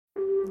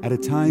At a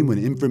time when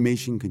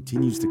information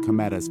continues to come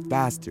at us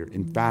faster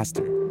and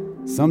faster,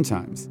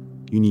 sometimes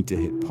you need to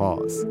hit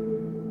pause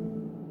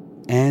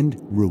and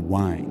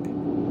rewind.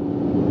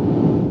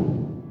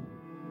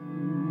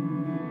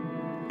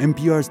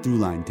 NPR's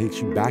Throughline takes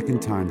you back in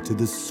time to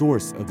the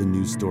source of the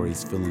news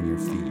stories filling your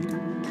feed.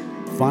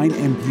 Find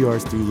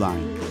NPR's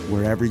Throughline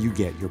wherever you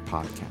get your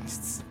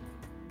podcasts.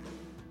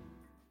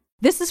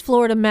 This is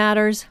Florida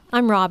Matters.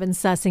 I'm Robin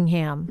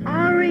Sussingham.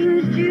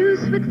 Orange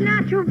juice with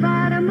natural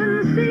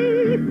vitamin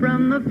C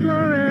from the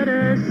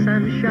Florida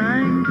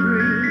Sunshine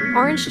Tree.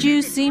 Orange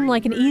juice seemed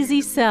like an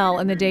easy sell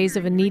in the days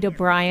of Anita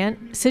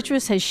Bryant.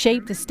 Citrus has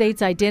shaped the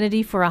state's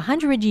identity for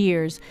 100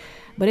 years.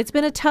 But it's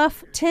been a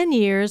tough 10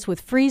 years with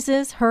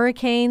freezes,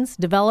 hurricanes,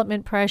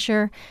 development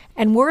pressure,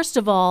 and worst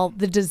of all,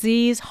 the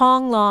disease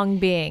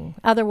honglongbing,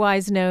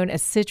 otherwise known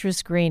as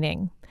citrus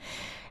greening.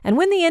 And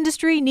when the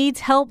industry needs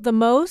help the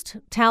most,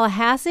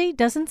 Tallahassee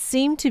doesn't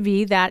seem to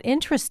be that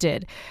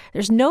interested.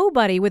 There's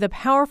nobody with a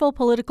powerful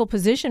political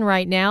position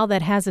right now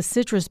that has a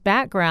citrus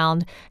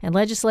background, and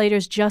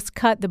legislators just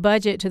cut the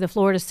budget to the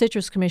Florida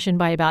Citrus Commission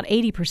by about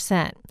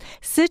 80%.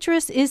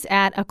 Citrus is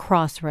at a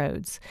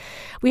crossroads.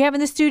 We have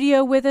in the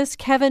studio with us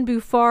Kevin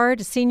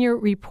Bouffard, senior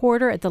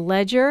reporter at The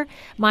Ledger,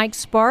 Mike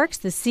Sparks,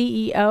 the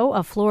CEO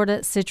of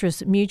Florida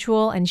Citrus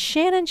Mutual, and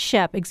Shannon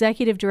Shep,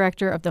 executive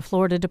director of the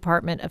Florida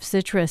Department of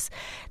Citrus.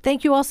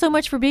 Thank you all so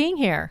much for being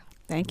here.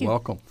 Thank you.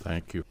 Welcome.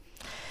 Thank you.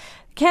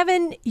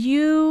 Kevin,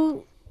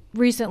 you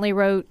recently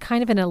wrote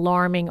kind of an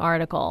alarming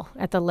article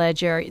at The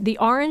Ledger. The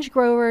orange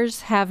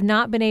growers have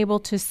not been able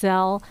to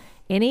sell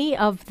any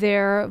of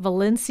their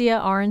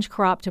Valencia orange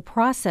crop to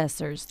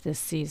processors this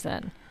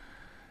season.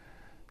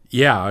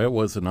 Yeah, it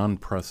was an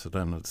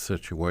unprecedented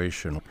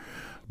situation.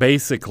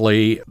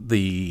 Basically,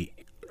 the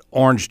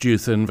orange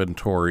juice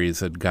inventories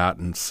had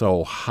gotten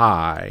so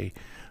high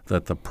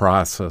that the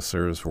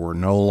processors were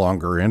no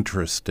longer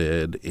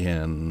interested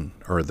in,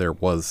 or there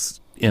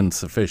was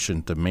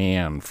insufficient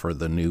demand for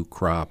the new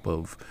crop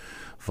of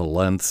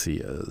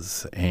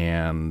Valencias.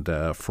 And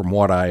from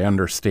what I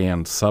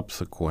understand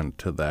subsequent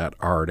to that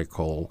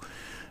article,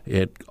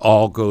 it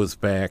all goes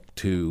back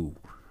to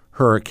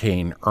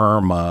Hurricane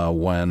Irma,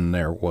 when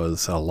there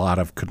was a lot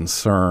of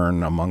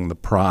concern among the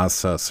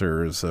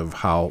processors of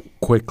how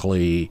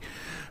quickly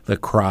the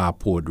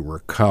crop would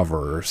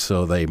recover.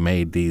 So they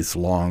made these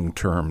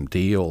long-term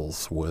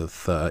deals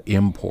with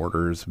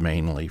importers,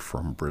 mainly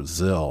from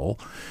Brazil,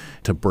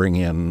 to bring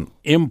in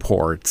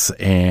imports,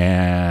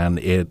 and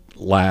it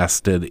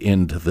lasted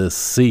into this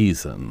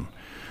season.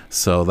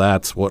 So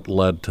that's what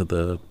led to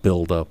the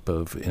buildup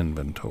of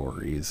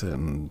inventories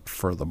and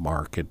for the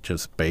market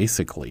just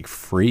basically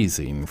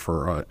freezing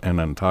for an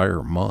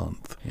entire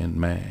month in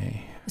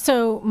May.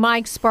 So,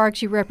 Mike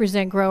Sparks, you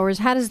represent growers.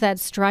 How does that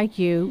strike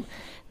you,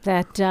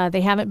 that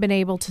they haven't been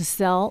able to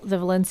sell the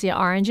Valencia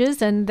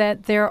oranges and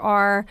that there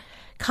are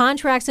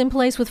contracts in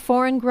place with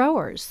foreign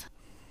growers?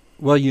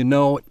 Well, you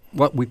know,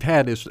 what we've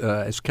had is,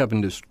 as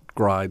Kevin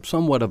described,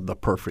 somewhat of the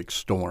perfect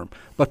storm.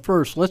 But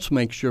first, let's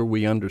make sure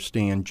we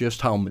understand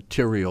just how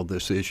material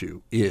this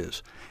issue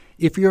is.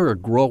 If you're a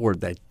grower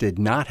that did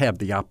not have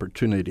the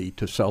opportunity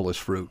to sell his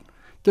fruit,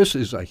 this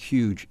is a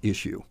huge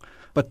issue.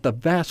 But the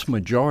vast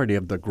majority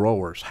of the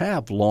growers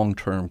have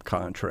long-term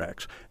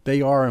contracts.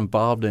 They are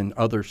involved in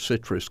other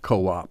citrus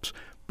co-ops.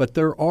 But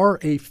there are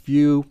a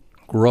few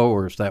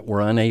growers that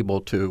were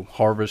unable to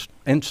harvest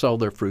and sell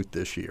their fruit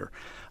this year.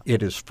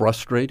 It is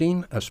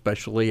frustrating,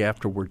 especially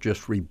after we're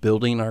just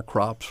rebuilding our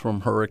crops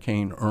from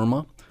Hurricane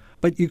Irma.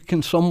 But you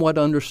can somewhat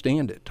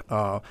understand it.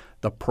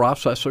 The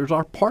processors,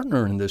 our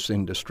partner in this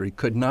industry,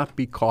 could not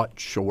be caught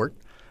short.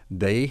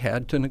 They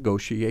had to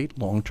negotiate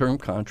long-term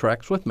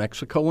contracts with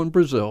Mexico and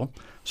Brazil,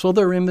 so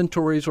their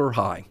inventories are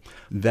high.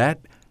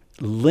 That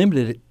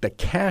limited the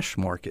cash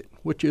market,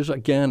 which is,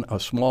 again, a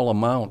small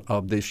amount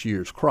of this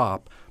year's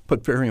crop,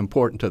 but very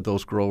important to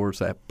those growers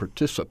that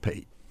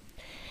participate.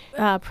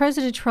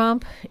 President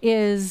Trump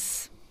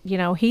is,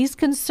 he's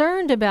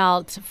concerned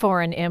about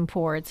foreign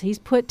imports. He's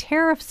put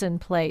tariffs in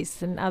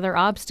place and other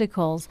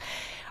obstacles.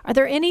 Are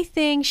there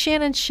anything,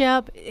 Shannon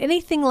Shep,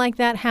 anything like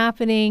that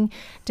happening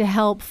to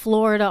help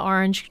Florida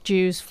orange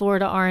juice,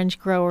 Florida orange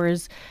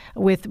growers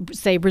with,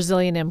 say,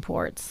 Brazilian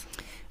imports?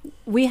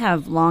 We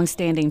have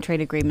long-standing trade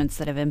agreements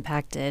that have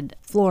impacted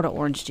Florida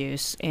orange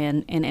juice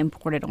and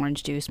imported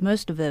orange juice.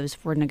 Most of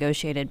those were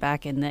negotiated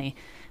back in the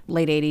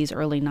late 80s,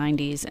 early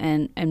 90s,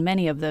 and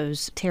many of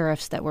those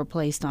tariffs that were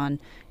placed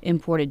on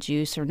imported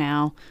juice are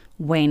now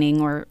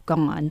waning or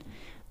gone.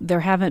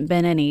 There haven't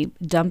been any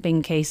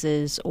dumping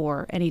cases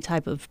or any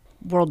type of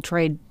world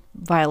trade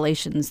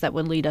violations that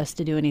would lead us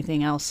to do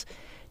anything else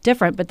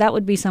different, but that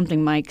would be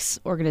something Mike's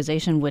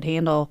organization would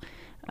handle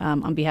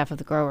on behalf of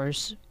the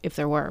growers if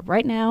there were.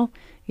 Right now,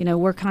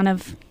 we're kind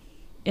of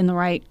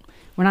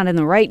we're not in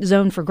the right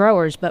zone for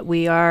growers, but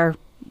we are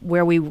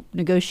where we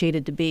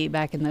negotiated to be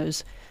back in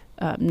those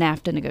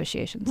NAFTA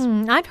negotiations.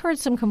 I've heard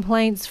some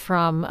complaints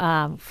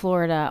from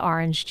Florida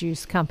orange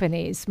juice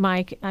companies,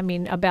 Mike,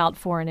 about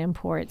foreign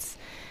imports.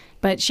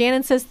 But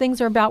Shannon says things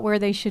are about where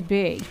they should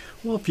be.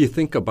 Well, if you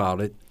think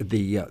about it,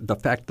 the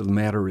fact of the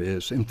matter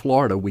is, in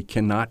Florida, we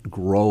cannot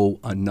grow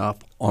enough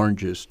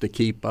oranges to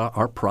keep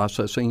our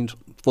processing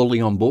fully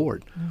on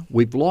board.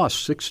 We've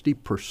lost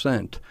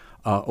 60%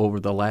 over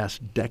the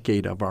last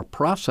decade of our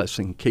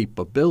processing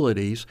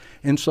capabilities,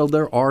 and so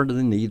there are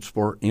the needs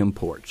for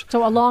imports.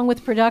 So along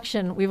with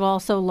production, we've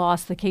also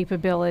lost the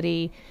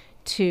capability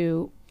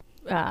to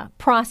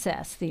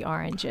process the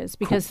oranges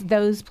because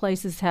those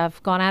places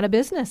have gone out of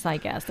business, I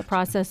guess. The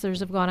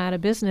processors have gone out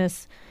of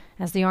business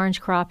as the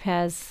orange crop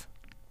has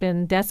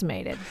been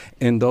decimated.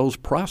 And those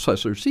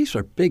processors, these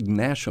are big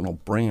national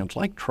brands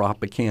like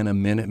Tropicana,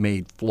 Minute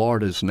Maid,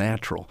 Florida's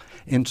Natural.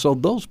 And so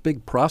those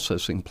big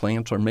processing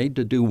plants are made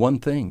to do one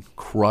thing,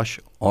 crush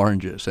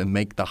oranges and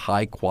make the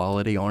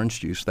high-quality orange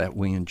juice that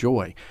we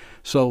enjoy.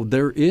 So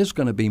there is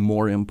going to be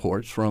more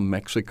imports from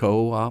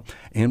Mexico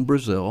and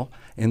Brazil,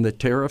 and the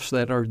tariffs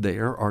that are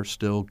there are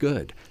still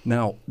good.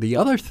 Now, the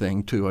other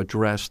thing to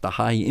address the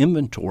high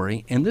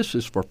inventory, and this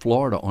is for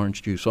Florida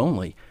orange juice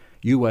only,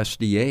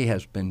 USDA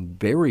has been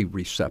very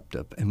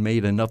receptive and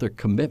made another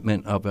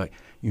commitment of a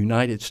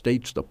United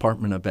States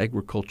Department of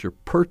Agriculture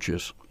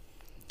purchase,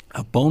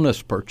 a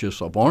bonus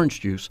purchase of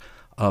orange juice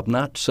of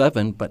not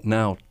 7 but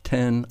now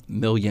 10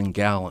 million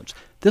gallons.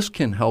 This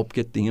can help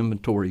get the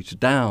inventories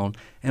down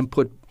and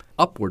put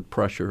upward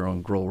pressure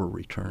on grower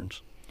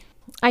returns.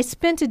 I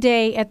spent a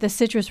day at the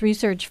Citrus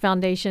Research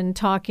Foundation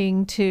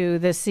talking to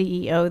the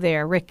CEO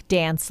there, Rick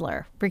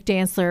Dantzler. Rick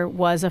Dantzler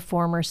was a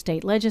former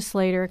state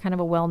legislator, kind of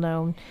a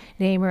well-known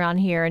name around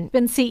here, and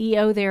been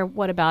CEO there,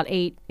 about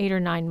 8 or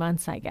 9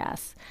 months, I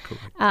guess.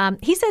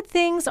 He said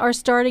things are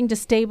starting to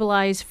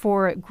stabilize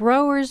for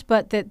growers,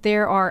 but that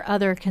there are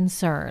other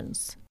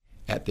concerns.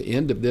 At the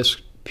end of this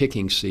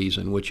picking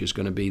season, which is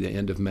going to be the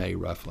end of May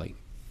roughly,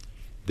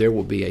 there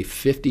will be a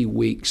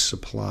 50-week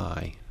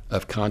supply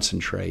of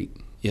concentrate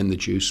in the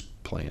juice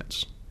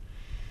plants.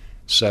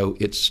 So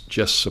it's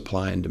just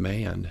supply and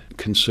demand.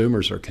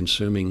 Consumers are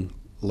consuming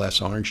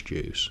less orange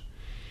juice.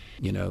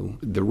 You know,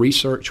 the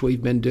research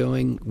we've been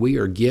doing, we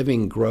are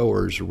giving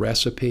growers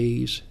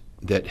recipes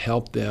that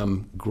help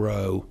them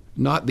grow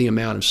not the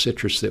amount of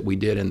citrus that we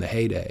did in the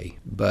heyday,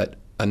 but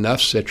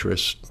enough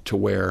citrus to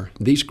where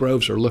these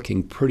groves are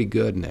looking pretty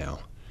good now.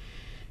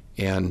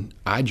 And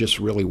I just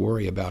really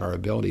worry about our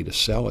ability to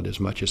sell it as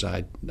much as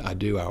I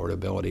do our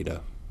ability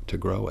to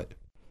grow it.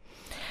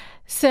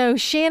 So,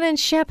 Shannon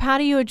Shep, how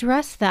do you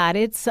address that?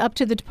 It's up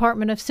to the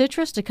Department of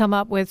Citrus to come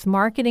up with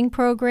marketing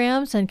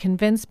programs and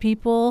convince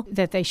people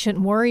that they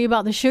shouldn't worry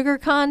about the sugar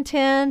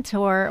content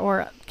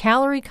or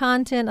calorie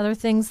content, other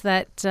things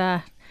that,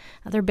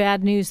 other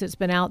bad news that's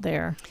been out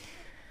there.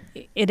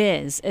 It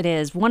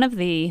is. One of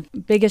the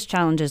biggest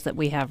challenges that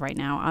we have right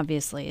now,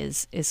 obviously,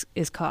 is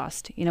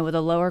cost. You know, with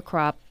a lower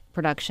crop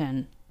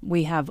production,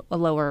 we have a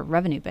lower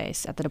revenue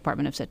base at the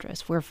Department of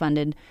Citrus. We're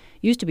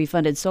used to be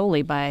funded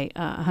solely by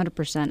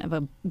 100% of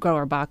a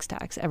grower box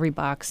tax. Every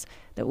box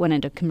that went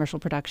into commercial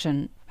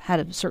production had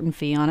a certain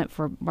fee on it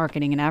for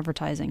marketing and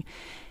advertising.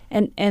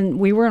 And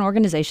we were an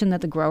organization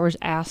that the growers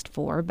asked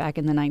for back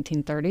in the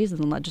 1930s, and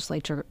the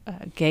legislature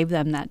gave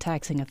them that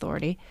taxing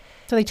authority.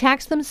 So they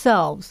taxed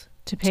themselves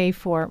to pay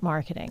for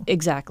marketing.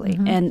 Exactly.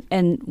 Mm-hmm.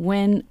 And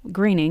when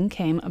greening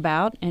came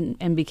about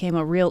and became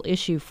a real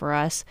issue for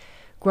us,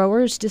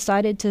 growers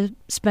decided to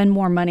spend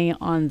more money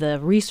on the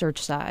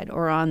research side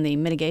or on the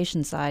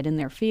mitigation side in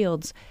their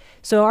fields.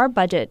 So our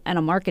budget and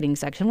a marketing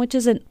section, which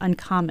isn't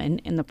uncommon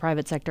in the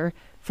private sector,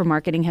 for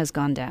marketing has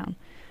gone down.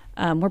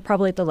 We're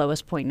probably at the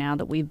lowest point now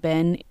that we've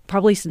been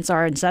probably since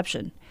our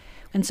inception.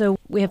 And so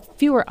we have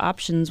fewer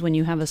options when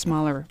you have a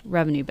smaller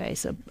revenue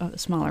base, a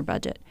smaller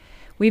budget.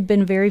 We've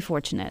been very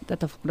fortunate that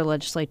the Florida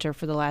legislature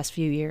for the last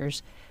few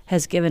years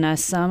has given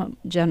us some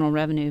general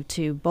revenue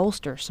to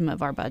bolster some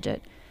of our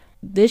budget.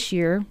 This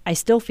year, I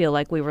still feel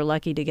like we were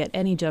lucky to get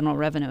any general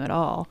revenue at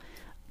all.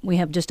 We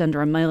have just under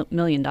 $1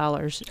 million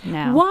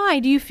now. Why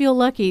do you feel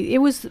lucky?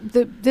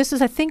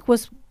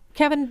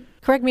 Kevin,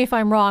 correct me if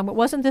I'm wrong, but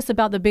wasn't this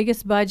about the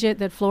biggest budget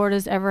that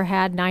Florida's ever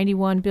had,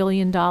 $91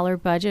 billion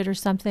budget or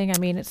something? I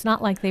mean, it's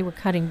not like they were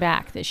cutting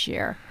back this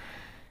year.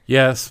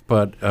 Yes,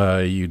 but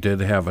you did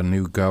have a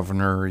new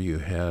governor. You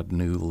had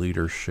new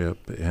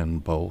leadership in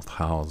both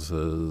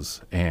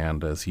houses.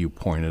 And as you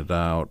pointed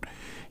out,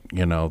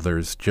 you know,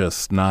 there's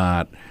just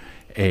not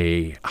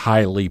a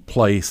highly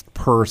placed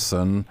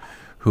person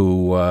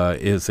who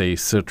is a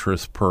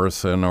citrus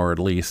person or at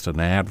least an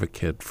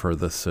advocate for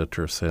the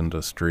citrus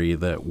industry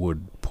that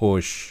would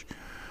push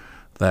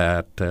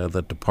that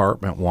the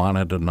department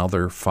wanted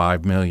another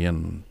 $5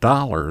 million,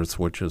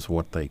 which is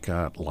what they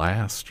got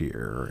last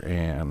year.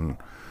 And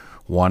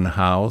one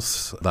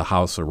house, the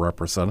House of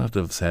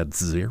Representatives, had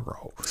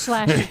zero.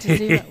 Slashed it to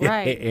zero,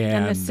 right.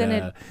 And the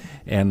Senate...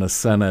 And the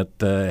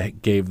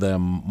Senate gave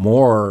them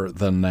more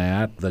than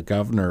that. The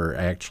governor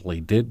actually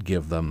did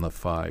give them the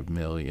 $5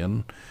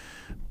 million.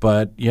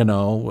 But, you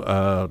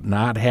know,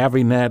 not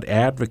having that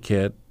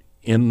advocate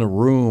in the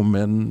room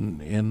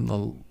in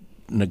the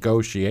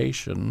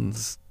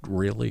negotiations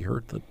really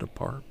hurt the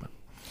department.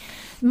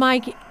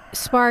 Mike,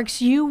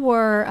 Sparks, you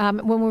were,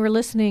 when we were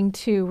listening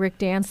to Rick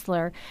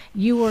Dantzler,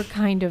 you were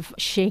kind of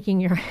shaking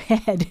your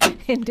head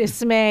in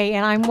dismay,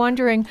 and I'm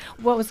wondering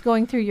what was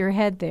going through your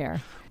head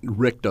there.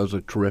 Rick does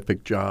a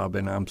terrific job,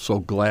 and I'm so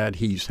glad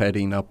he's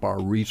heading up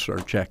our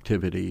research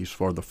activities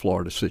for the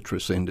Florida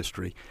citrus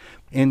industry.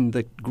 And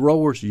the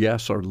growers,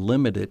 yes, are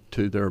limited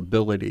to their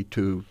ability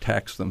to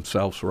tax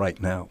themselves right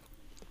now.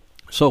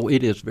 So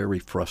it is very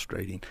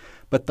frustrating.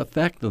 But the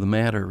fact of the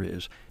matter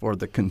is, for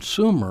the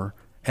consumer,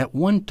 at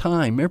one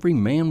time, every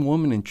man,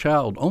 woman, and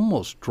child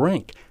almost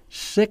drank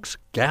 6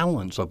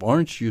 gallons of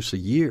orange juice a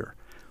year.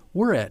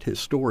 We're at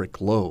historic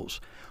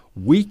lows.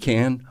 We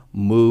can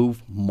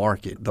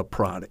market the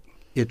product.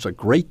 It's a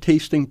great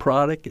tasting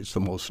product. It's the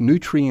most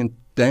nutrient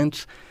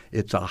dense.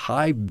 It's a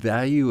high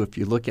value if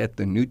you look at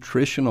the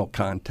nutritional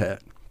content.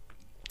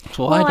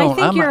 So well, I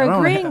think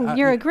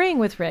you're agreeing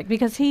with Rick,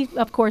 because he,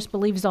 of course,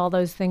 believes all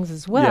those things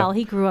as well. Yeah.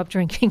 He grew up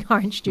drinking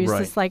orange juice,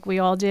 just like we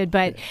all did.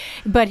 But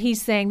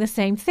he's saying the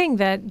same thing,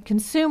 that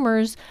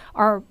consumers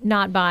are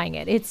not buying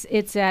it.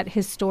 It's at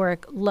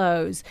historic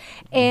lows.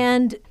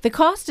 And the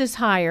cost is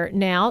higher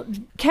now.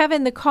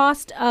 Kevin, the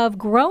cost of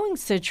growing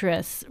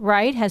citrus,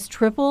 right, has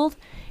tripled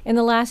in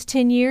the last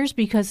 10 years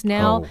because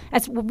now,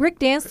 as Rick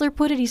Dantzler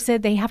put it, he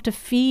said they have to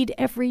feed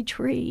every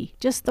tree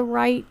just the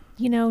right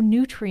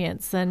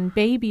nutrients and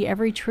baby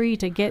every tree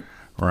to get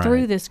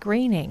through this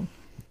greening.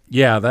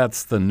 Yeah,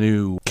 that's the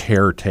new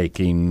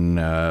caretaking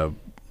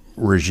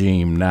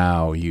regime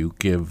now. You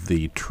give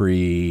the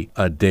tree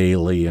a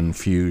daily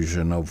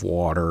infusion of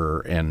water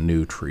and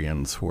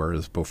nutrients,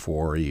 whereas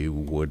before you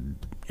would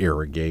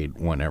irrigate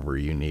whenever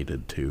you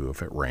needed to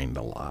if it rained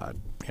a lot.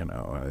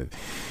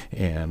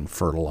 And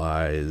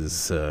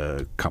fertilize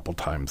a couple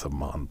times a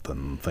month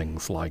and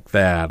things like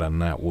that, and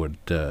that would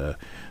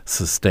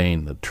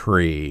sustain the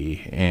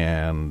tree.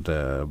 And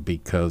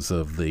because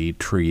of the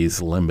tree's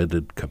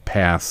limited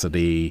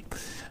capacity,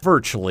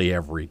 virtually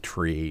every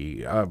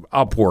tree,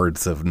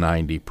 upwards of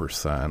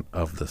 90%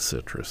 of the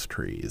citrus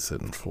trees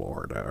in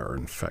Florida are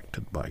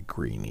infected by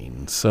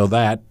greening. So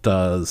that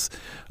does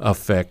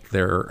affect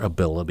their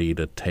ability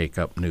to take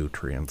up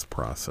nutrients,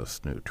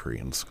 process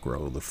nutrients,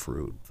 grow the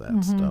fruit,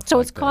 that stuff. So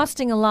it's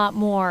costing a lot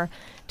more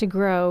to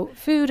grow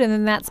food, and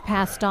then that's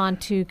passed on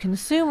to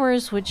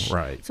consumers, which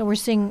so we're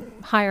seeing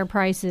higher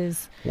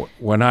prices.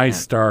 When I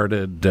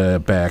started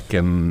back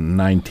in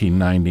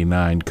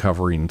 1999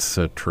 covering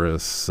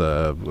citrus,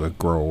 a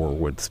grower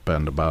would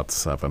spend about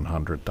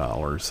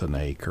 $700 an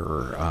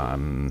acre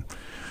on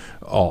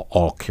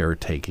all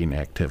caretaking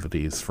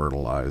activities,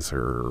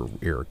 fertilizer,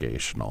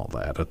 irrigation, all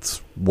that.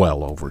 It's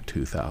well over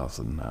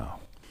 $2,000 now.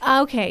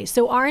 Okay,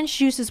 so orange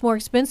juice is more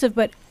expensive,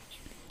 but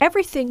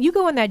everything, you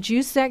go in that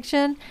juice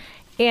section,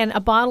 and a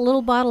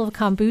little bottle of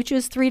kombucha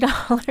is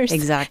 $3.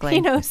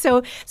 Exactly.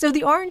 So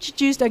the orange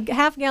juice, a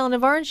half gallon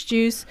of orange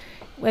juice,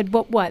 at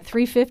what,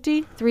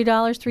 $3.50?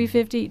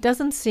 $3.50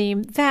 doesn't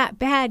seem that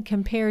bad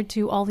compared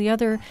to all the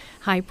other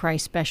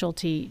high-priced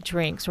specialty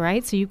drinks,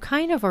 right? So you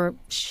kind of are,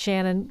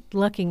 Shannon,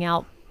 looking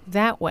out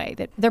that way,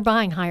 that they're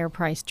buying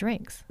higher-priced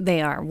drinks.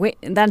 They are.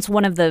 That's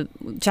one of the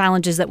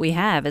challenges that we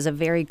have, is a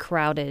very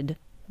crowded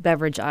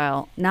beverage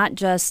aisle, not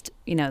just,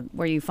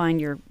 where you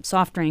find your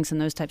soft drinks and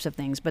those types of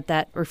things, but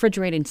that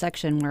refrigerated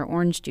section where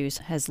orange juice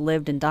has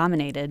lived and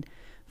dominated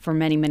for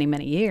many, many,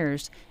 many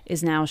years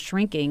is now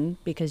shrinking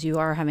because you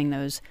are having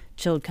those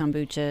chilled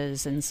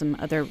kombuchas and some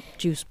other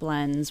juice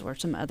blends or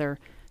some other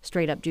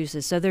straight up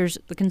juices. So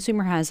the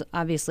consumer has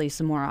obviously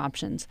some more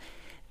options.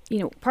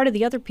 Part of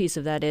the other piece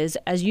of that is,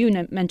 as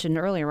you mentioned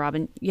earlier,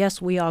 Robin, yes,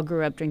 we all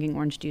grew up drinking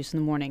orange juice in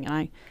the morning,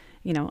 and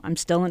I'm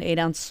still an 8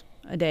 ounce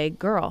a day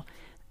girl.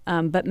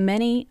 But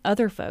many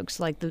other folks,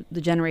 like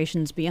the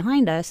generations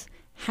behind us,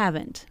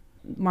 haven't.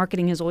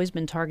 Marketing has always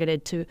been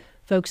targeted to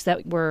folks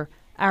that were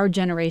our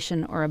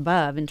generation or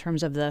above in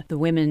terms of the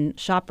women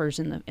shoppers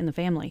in the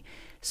family.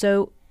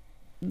 So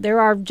there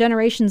are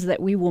generations that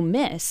we will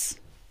miss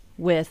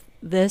with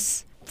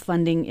this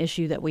funding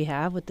issue that we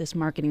have, with this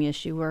marketing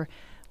issue.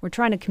 We're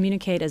trying to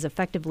communicate as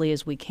effectively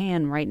as we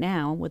can right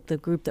now with the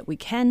group that we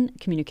can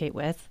communicate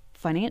with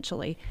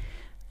financially.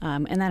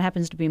 And that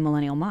happens to be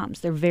millennial moms.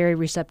 They're very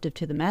receptive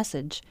to the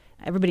message.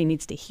 Everybody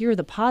needs to hear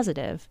the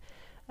positive.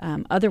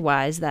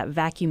 Otherwise, that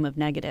vacuum of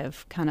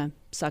negative kind of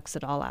sucks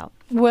it all out.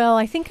 Well,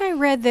 I think I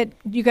read that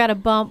you got a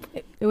bump.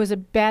 It was a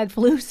bad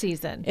flu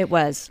season. It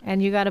was.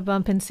 And you got a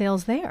bump in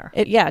sales there.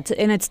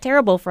 And it's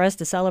terrible for us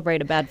to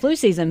celebrate a bad flu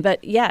season.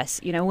 But yes,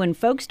 when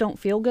folks don't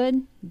feel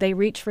good, they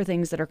reach for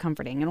things that are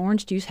comforting. And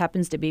orange juice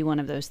happens to be one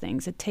of those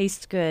things. It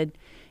tastes good.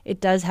 It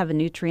does have a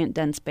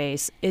nutrient-dense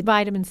base.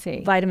 Vitamin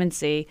C. Vitamin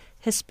C.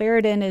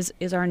 Hesperidin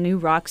is our new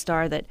rock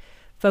star that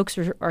folks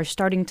are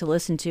starting to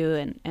listen to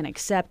and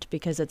accept,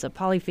 because it's a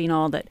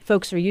polyphenol that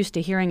folks are used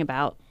to hearing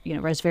about,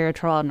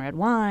 resveratrol in red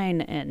wine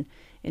and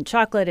in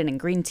chocolate and in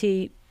green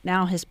tea.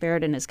 Now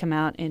hesperidin has come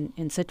out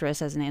in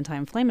citrus as an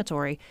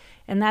anti-inflammatory.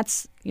 And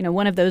that's,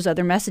 one of those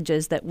other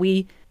messages that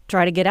we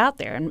try to get out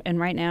there. And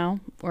right now,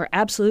 we're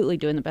absolutely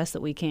doing the best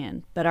that we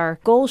can. But our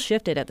goals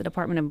shifted at the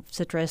Department of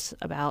Citrus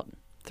about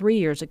 3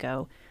 years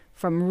ago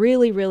from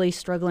really, really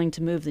struggling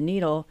to move the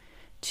needle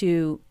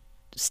to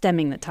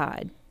stemming the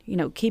tide,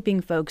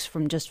 keeping folks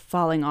from just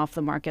falling off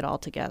the market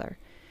altogether.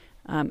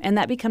 And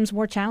that becomes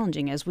more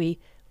challenging as we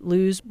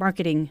lose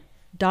marketing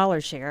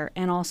dollar share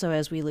and also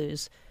as we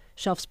lose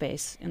shelf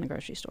space in the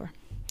grocery store.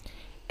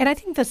 And I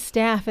think the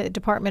staff at the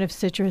Department of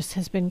Citrus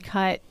has been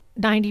cut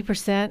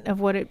 90% of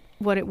what it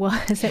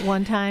was at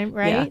one time,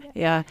 right?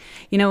 Yeah.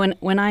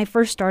 When I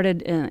first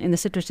started in the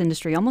citrus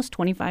industry almost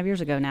 25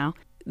 years ago now,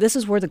 this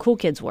is where the cool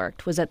kids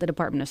worked, was at the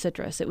Department of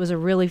Citrus. It was a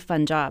really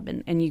fun job,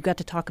 and you got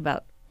to talk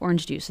about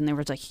orange juice, and there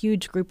was a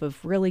huge group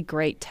of really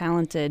great,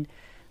 talented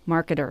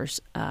marketers.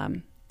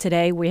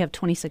 Today, we have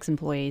 26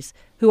 employees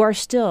who are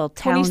still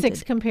talented.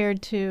 26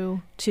 compared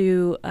to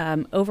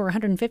over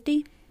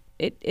 150.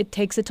 It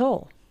takes a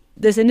toll.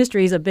 This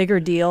industry is a bigger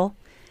deal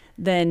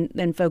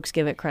than folks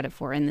give it credit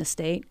for in this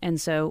state.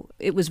 And so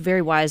it was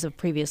very wise of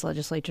previous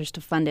legislatures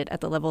to fund it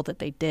at the level that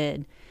they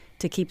did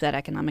to keep that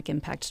economic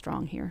impact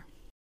strong here.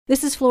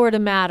 This is Florida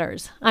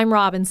Matters. I'm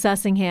Robin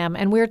Sussingham,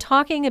 and we're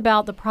talking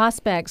about the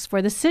prospects for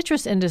the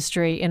citrus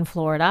industry in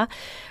Florida.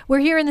 We're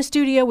here in the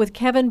studio with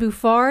Kevin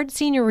Bouffard,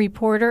 senior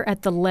reporter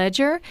at The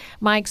Ledger,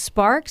 Mike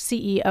Sparks,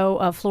 CEO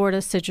of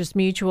Florida Citrus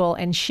Mutual,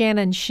 and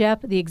Shannon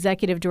Shep, the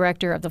executive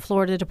director of the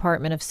Florida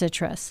Department of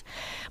Citrus.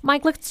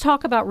 Mike, let's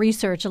talk about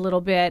research a little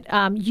bit.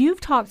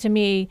 You've talked to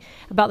me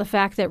about the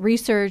fact that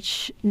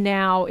research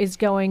now is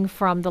going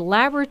from the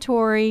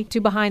laboratory to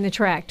behind the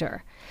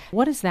tractor.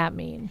 What does that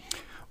mean?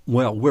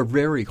 Well, we're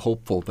very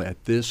hopeful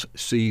that this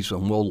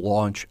season we'll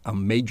launch a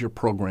major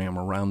program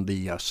around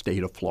the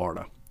state of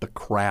Florida, the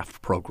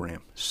CRAFT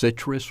program,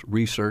 Citrus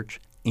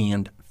Research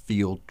and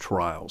Field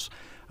Trials.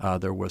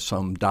 There was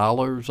some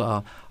dollars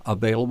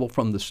available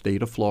from the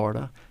state of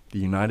Florida. The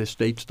United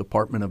States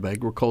Department of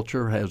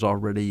Agriculture has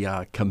already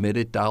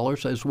committed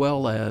dollars, as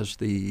well as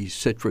the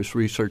Citrus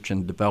Research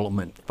and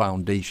Development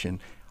Foundation.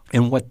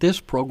 And what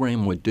this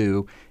program would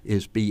do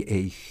is be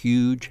a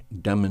huge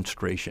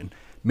demonstration.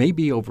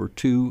 Maybe over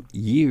 2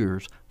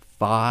 years,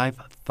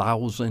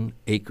 5,000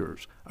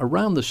 acres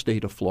around the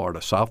state of Florida,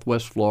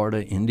 Southwest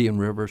Florida, Indian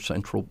River,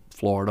 Central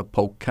Florida,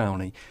 Polk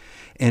County,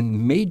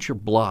 and major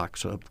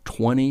blocks of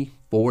 20,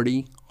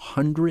 40,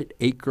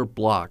 100-acre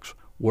blocks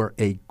where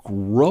a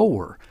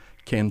grower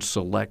can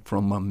select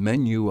from a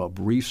menu of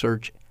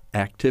research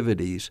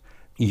activities,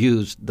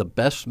 use the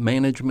best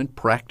management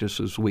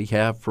practices we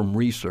have from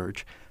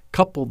research,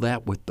 couple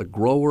that with the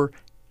grower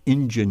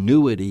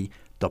ingenuity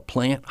to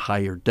plant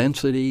higher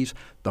densities,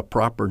 the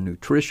proper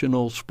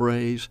nutritional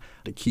sprays,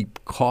 to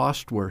keep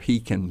cost where he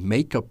can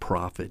make a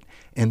profit,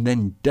 and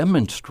then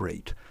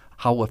demonstrate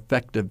how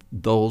effective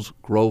those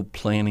grove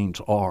plantings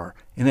are.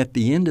 And at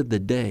the end of the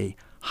day,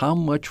 how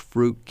much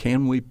fruit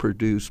can we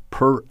produce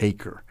per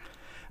acre?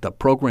 The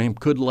program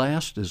could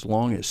last as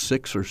long as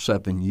 6 or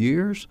 7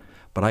 years,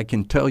 but I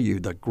can tell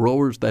you the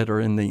growers that are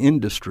in the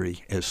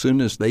industry, as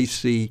soon as they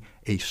see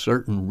a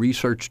certain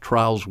research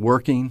trials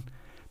working,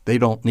 they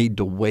don't need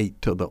to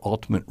wait till the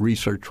ultimate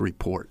research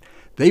report.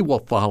 They will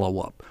follow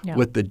up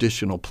with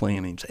additional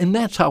plantings. And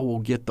that's how we'll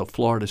get the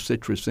Florida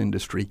citrus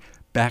industry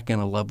back in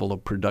a level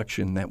of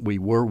production that we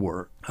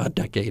were a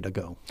decade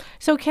ago.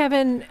 So,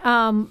 Kevin,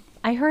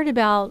 I heard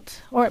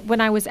about, or when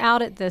I was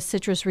out at the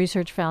Citrus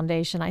Research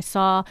Foundation, I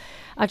saw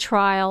a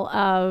trial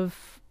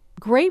of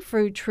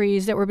grapefruit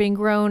trees that were being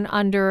grown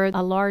under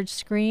a large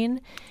screen.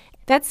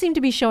 That seemed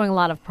to be showing a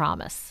lot of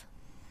promise.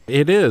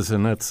 It is,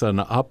 and it's an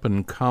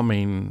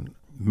up-and-coming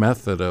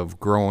method of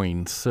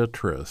growing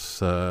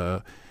citrus.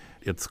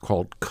 It's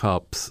called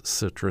cups,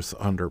 citrus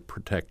under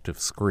protective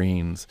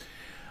screens.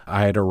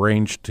 I had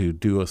arranged to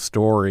do a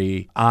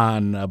story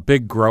on a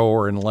big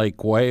grower in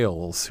Lake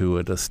Wales who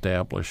had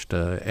established,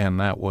 and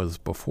that was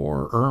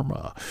before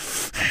Irma.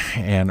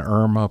 And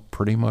Irma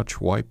pretty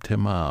much wiped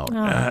him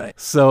out.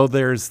 So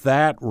there's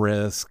that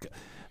risk.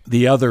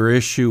 The other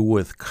issue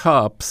with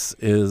cups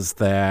is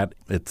that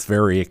it's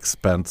very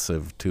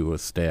expensive to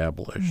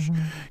establish.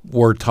 Mm-hmm.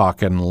 We're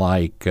talking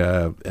like,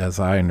 as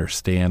I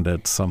understand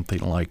it, something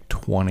like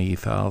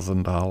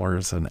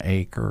 $20,000 an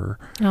acre.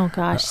 Oh,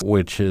 gosh.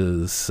 Which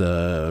is,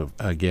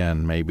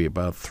 again, maybe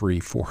about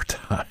 3-4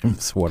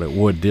 times what it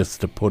would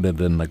just to put it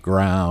in the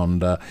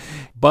ground.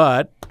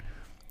 But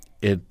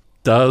it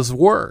does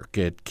work.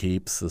 It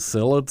keeps the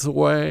psyllids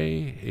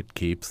away. It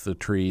keeps the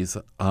trees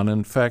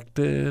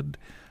uninfected.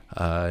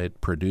 It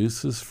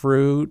produces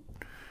fruit,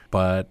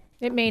 but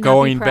it may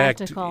not be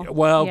practical.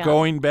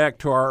 Going back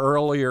to our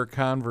earlier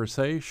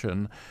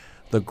conversation,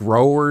 the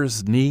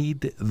growers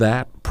need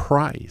that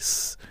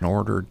price in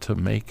order to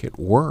make it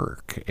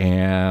work,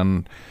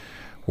 and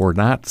we're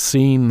not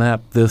seeing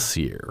that this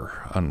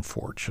year,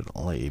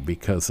 unfortunately,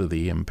 because of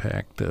the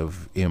impact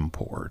of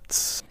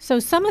imports. So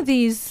some of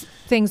these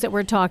things that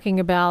we're talking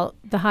about,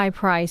 the high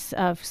price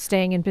of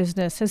staying in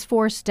business, has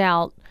forced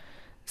out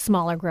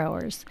smaller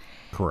growers.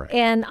 Correct.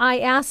 And I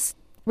asked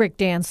Rick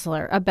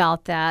Dantzler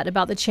about that,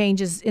 about the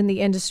changes in the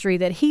industry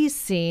that he's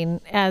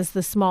seen as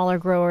the smaller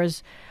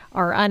growers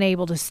are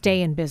unable to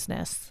stay in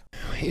business.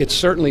 It's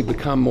certainly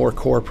become more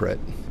corporate.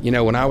 You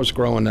know, when I was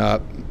growing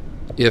up,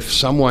 If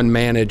someone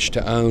managed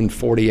to own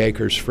 40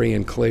 acres free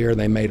and clear,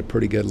 they made a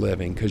pretty good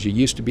living, because you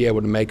used to be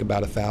able to make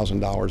about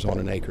 $1,000 on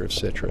an acre of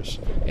citrus.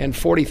 And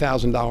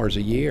 $40,000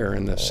 a year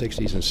in the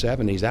 60s and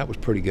 70s, that was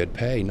pretty good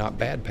pay, not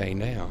bad pay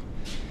now.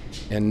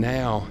 And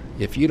now,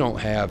 if you don't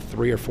have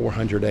 300 or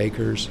 400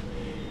 acres,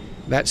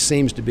 that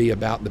seems to be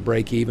about the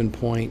break-even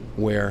point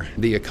where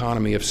the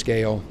economy of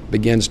scale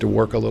begins to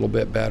work a little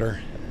bit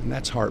better. And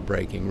that's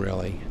heartbreaking,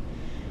 really.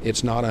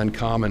 It's not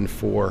uncommon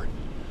for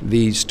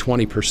these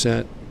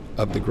 20%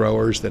 of the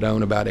growers that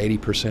own about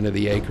 80% of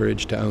the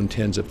acreage to own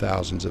tens of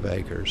thousands of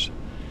acres.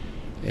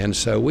 And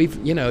so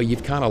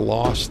you've kind of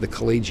lost the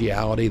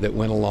collegiality that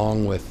went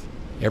along with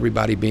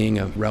everybody being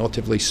a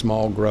relatively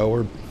small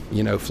grower.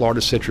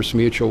 Florida Citrus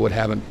Mutual would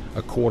have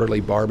a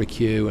quarterly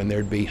barbecue, and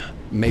there'd be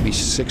maybe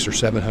 600 or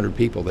 700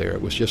 people there.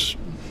 It was just,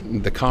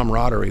 the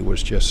camaraderie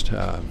was just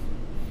a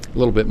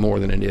little bit more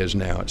than it is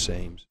now, it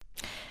seems.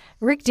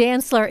 Rick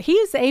Dantzler, he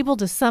is able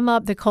to sum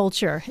up the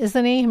culture,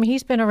 isn't he? I mean,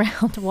 he's been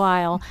around a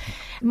while.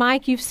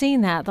 Mike, you've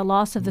seen that, the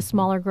loss of the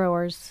smaller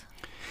growers.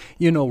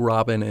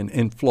 Robin,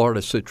 in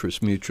Florida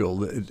Citrus Mutual,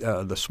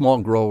 the small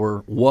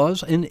grower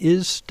was and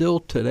is still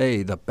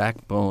today the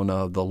backbone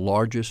of the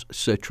largest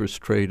citrus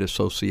trade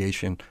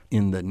association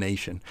in the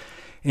nation.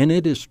 And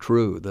it is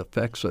true, the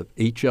effects of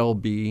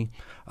HLB,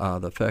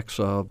 the effects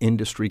of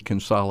industry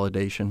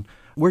consolidation,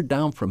 we're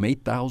down from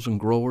 8,000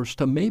 growers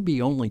to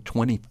maybe only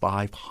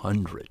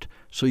 2,500.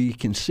 So you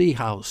can see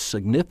how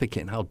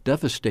significant, how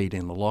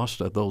devastating the loss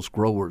of those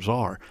growers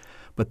are.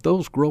 But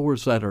those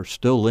growers that are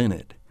still in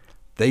it,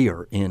 they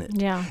are in it.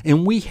 Yeah.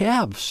 And we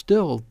have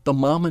still the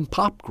mom and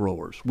pop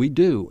growers. We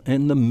do.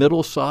 And the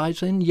middle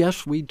size, and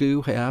yes, we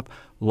do have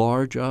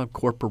large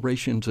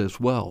corporations as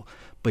well.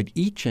 But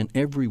each and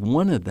every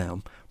one of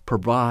them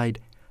provide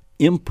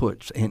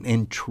inputs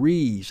and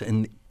trees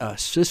and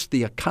assist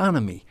the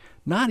economy,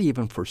 not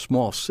even for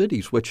small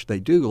cities, which they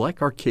do,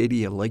 like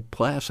Arcadia, Lake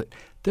Placid.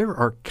 There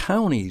are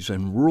counties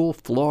in rural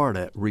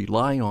Florida that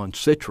rely on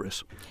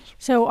citrus.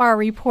 So our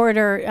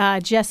reporter,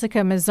 Jessica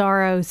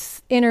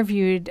Mazzaro,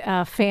 interviewed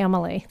a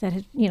family that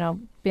had,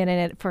 been in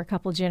it for a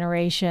couple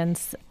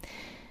generations.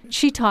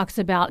 She talks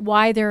about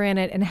why they're in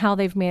it and how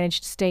they've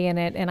managed to stay in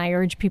it, and I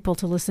urge people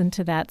to listen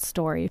to that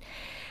story.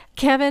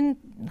 Kevin,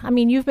 I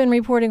mean, you've been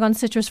reporting on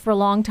citrus for a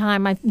long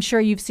time. I'm sure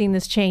you've seen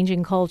this change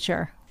in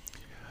culture.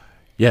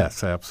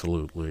 Yes,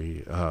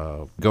 absolutely.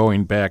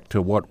 Going back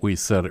to what we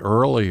said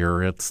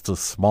earlier, it's the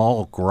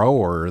small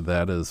grower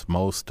that is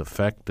most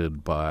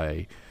affected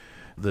by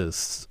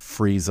this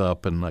freeze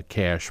up in the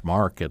cash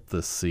market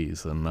this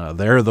season.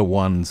 They're the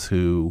ones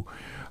who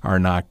are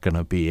not going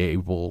to be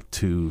able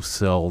to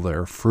sell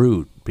their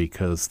fruit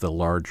because the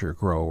larger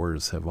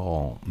growers have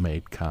all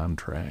made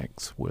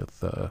contracts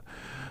with the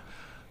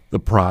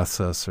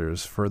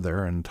processors for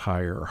their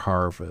entire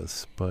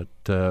harvest. But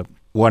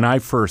when I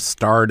first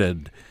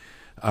started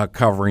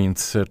covering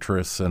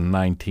citrus in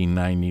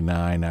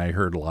 1999, I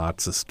heard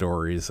lots of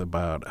stories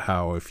about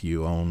how if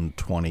you owned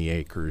 20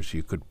 acres,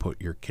 you could put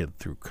your kid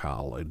through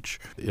college.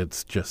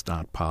 It's just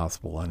not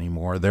possible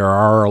anymore. There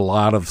are a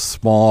lot of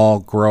small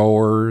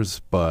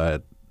growers,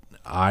 but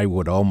I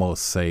would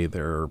almost say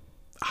they're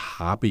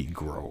hobby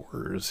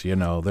growers.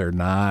 They're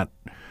not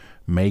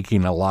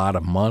making a lot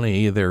of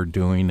money. They're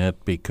doing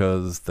it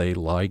because they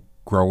like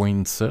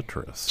growing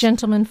citrus.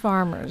 Gentlemen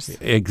farmers.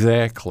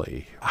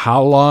 Exactly.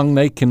 How long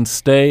they can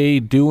stay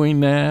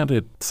doing that,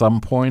 at some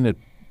point it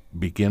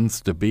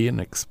begins to be an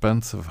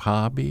expensive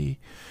hobby.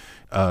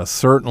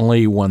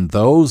 Certainly when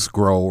those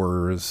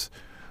growers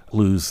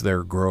lose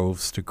their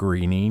groves to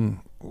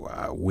greening,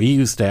 we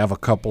used to have a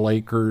couple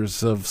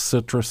acres of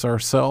citrus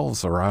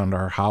ourselves around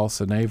our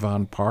house in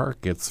Avon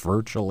Park. It's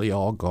virtually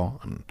all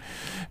gone.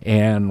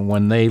 And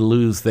when they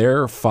lose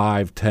their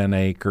 5-10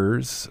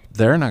 acres,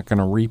 they're not going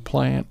to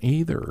replant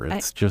either.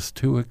 It's just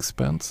too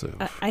expensive.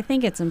 I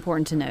think it's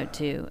important to note,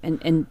 too,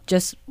 and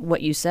just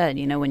what you said,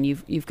 when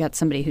you've got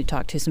somebody who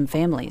talked to some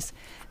families,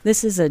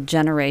 this is a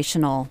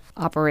generational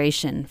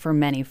operation for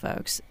many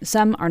folks.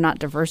 Some are not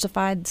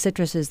diversified.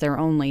 Citrus is their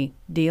only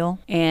deal.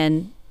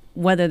 And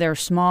whether they're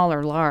small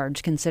or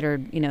large,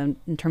 considered, in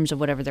terms of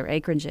whatever their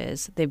acreage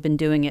is, they've been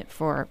doing it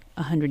for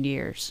 100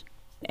 years.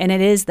 And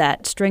it is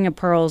that string of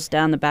pearls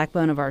down the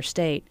backbone of our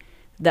state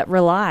that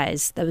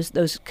relies,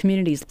 those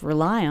communities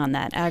rely on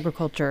that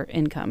agriculture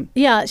income.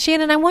 Yeah,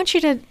 Shannon, I want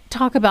you to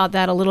talk about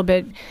that a little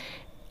bit.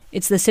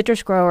 It's the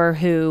citrus grower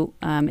who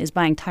is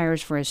buying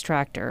tires for his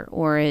tractor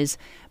or is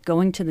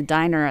going to the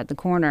diner at the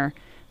corner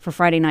for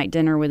Friday night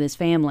dinner with his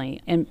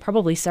family, and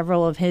probably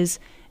several of his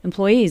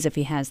employees if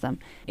he has them.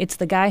 It's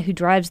the guy who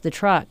drives the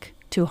truck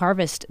to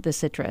harvest the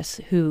citrus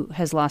who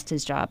has lost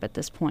his job at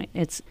this point.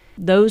 It's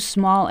those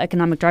small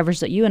economic drivers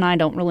that you and I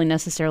don't really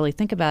necessarily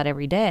think about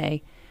every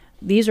day.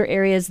 These are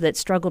areas that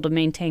struggle to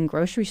maintain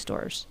grocery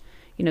stores.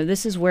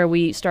 This is where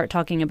we start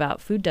talking about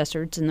food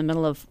deserts in the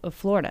middle of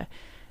Florida.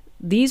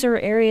 These are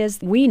areas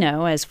we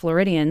know as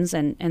Floridians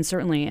and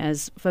certainly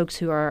as folks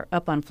who are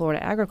up on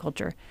Florida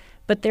agriculture,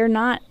 but they're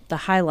not the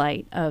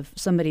highlight of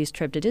somebody's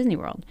trip to Disney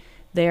World.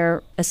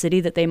 they're a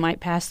city that they might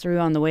pass through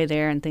on the way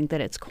there and think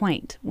that it's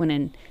quaint, when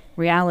in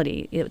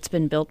reality it's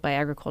been built by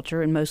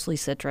agriculture and mostly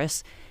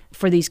citrus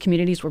for these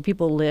communities where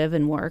people live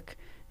and work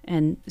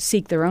and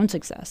seek their own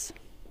success.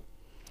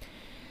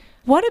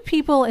 What do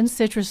people in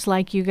Citrus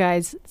like you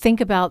guys think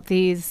about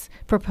these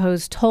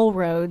proposed toll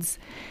roads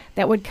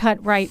that would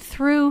cut right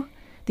through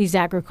these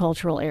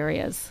agricultural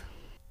areas?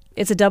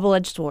 It's a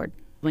double-edged sword.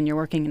 When you're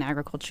working in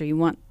agriculture, you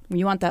want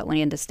that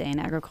land to stay in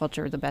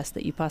agriculture the best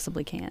that you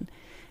possibly can.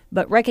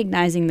 But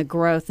recognizing the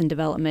growth and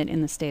development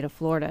in the state of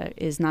Florida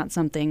is not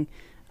something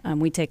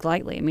we take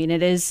lightly. I mean,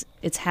 it's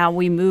how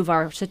we move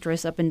our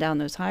citrus up and down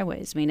those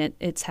highways. I mean,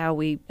 it's how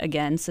we,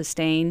 again,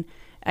 sustain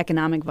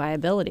economic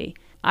viability.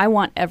 I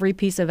want every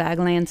piece of ag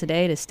land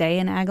today to stay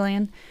in ag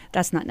land.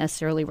 That's not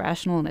necessarily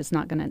rational, and it's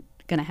not going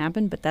to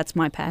happen, but that's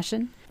my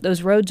passion.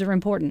 Those roads are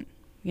important,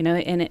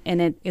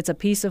 and it's a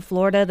piece of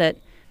Florida that,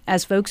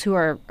 as folks who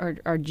are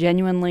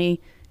genuinely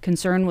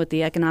concerned with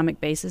the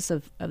economic basis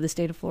of the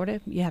state of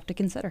Florida, you have to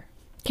consider.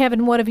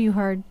 Kevin, what have you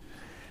heard?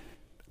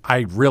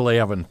 I really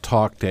haven't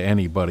talked to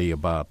anybody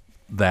about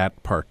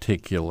that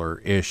particular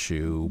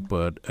issue,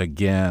 but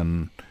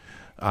again,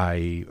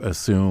 I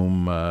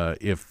assume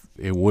if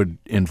it would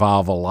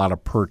involve a lot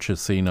of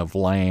purchasing of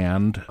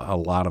land, a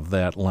lot of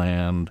that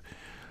land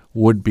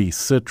would be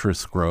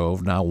citrus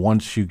grove. Now,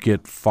 once you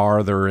get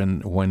farther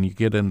in, when you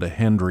get into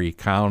Hendry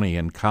County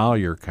and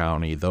Collier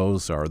County,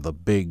 those are the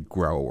big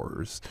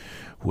growers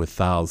with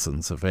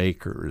thousands of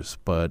acres.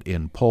 But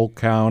in Polk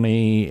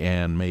County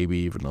and maybe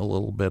even a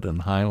little bit in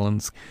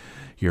Highlands,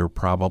 you're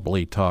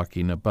probably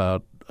talking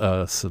about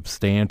a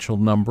substantial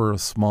number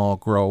of small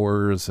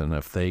growers, and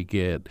if they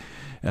get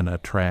an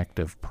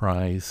attractive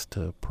price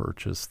to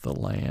purchase the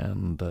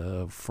land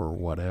for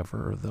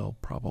whatever, they'll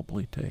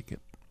probably take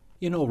it.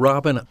 You know,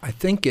 Robin, I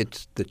think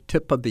it's the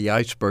tip of the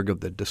iceberg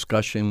of the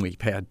discussion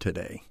we've had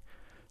today.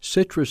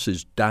 Citrus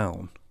is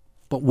down,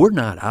 but we're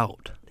not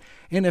out.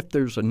 And if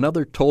there's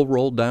another toll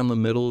road down the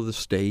middle of the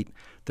state,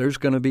 there's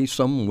going to be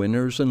some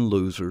winners and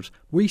losers.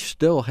 We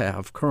still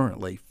have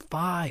currently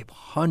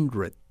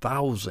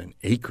 500,000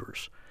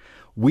 acres.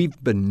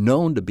 We've been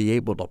known to be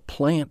able to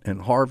plant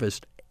and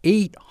harvest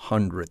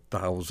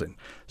 800,000.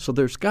 So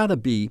there's got to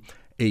be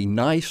a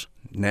nice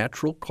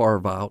natural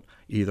carve-out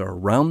either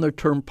around the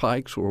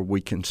turnpikes or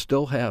we can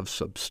still have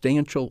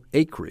substantial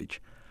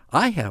acreage.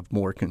 I have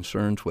more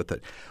concerns with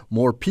it.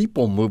 More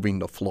people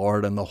moving to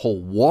Florida and the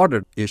whole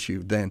water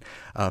issue than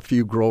a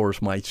few growers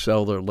might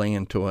sell their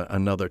land to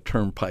another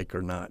turnpike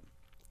or not.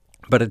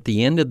 But at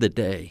the end of the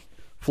day,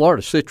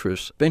 Florida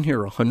citrus, been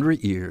here 100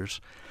 years,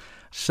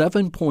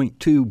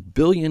 $7.2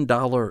 billion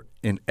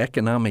in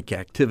economic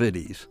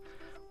activities.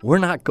 We're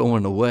not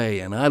going away,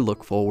 and I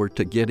look forward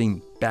to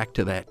getting back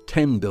to that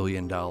 $10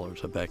 billion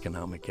of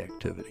economic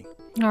activity.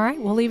 All right,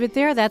 we'll leave it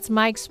there. That's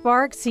Mike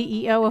Spark,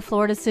 CEO of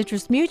Florida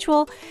Citrus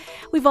Mutual.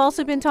 We've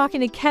also been talking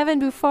to Kevin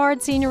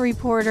Bouffard, senior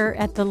reporter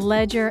at The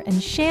Ledger,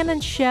 and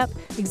Shannon Shep,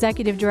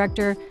 executive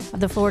director of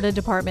the Florida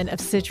Department of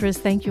Citrus.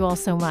 Thank you all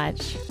so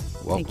much.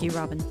 Welcome. Thank you,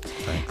 Robin.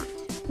 Thanks.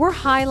 We're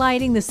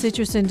highlighting the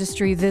citrus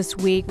industry this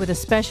week with a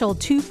special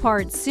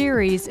two-part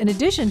series. In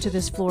addition to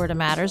this Florida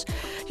Matters,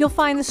 you'll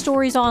find the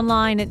stories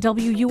online at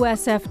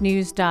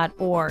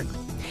WUSFnews.org.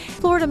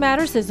 Florida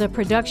Matters is a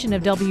production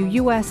of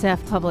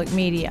WUSF Public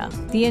Media.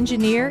 The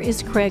engineer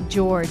is Craig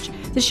George.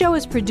 The show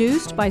is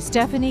produced by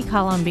Stephanie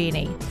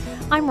Colombini.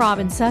 I'm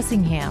Robin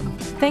Sussingham.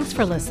 Thanks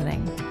for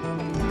listening.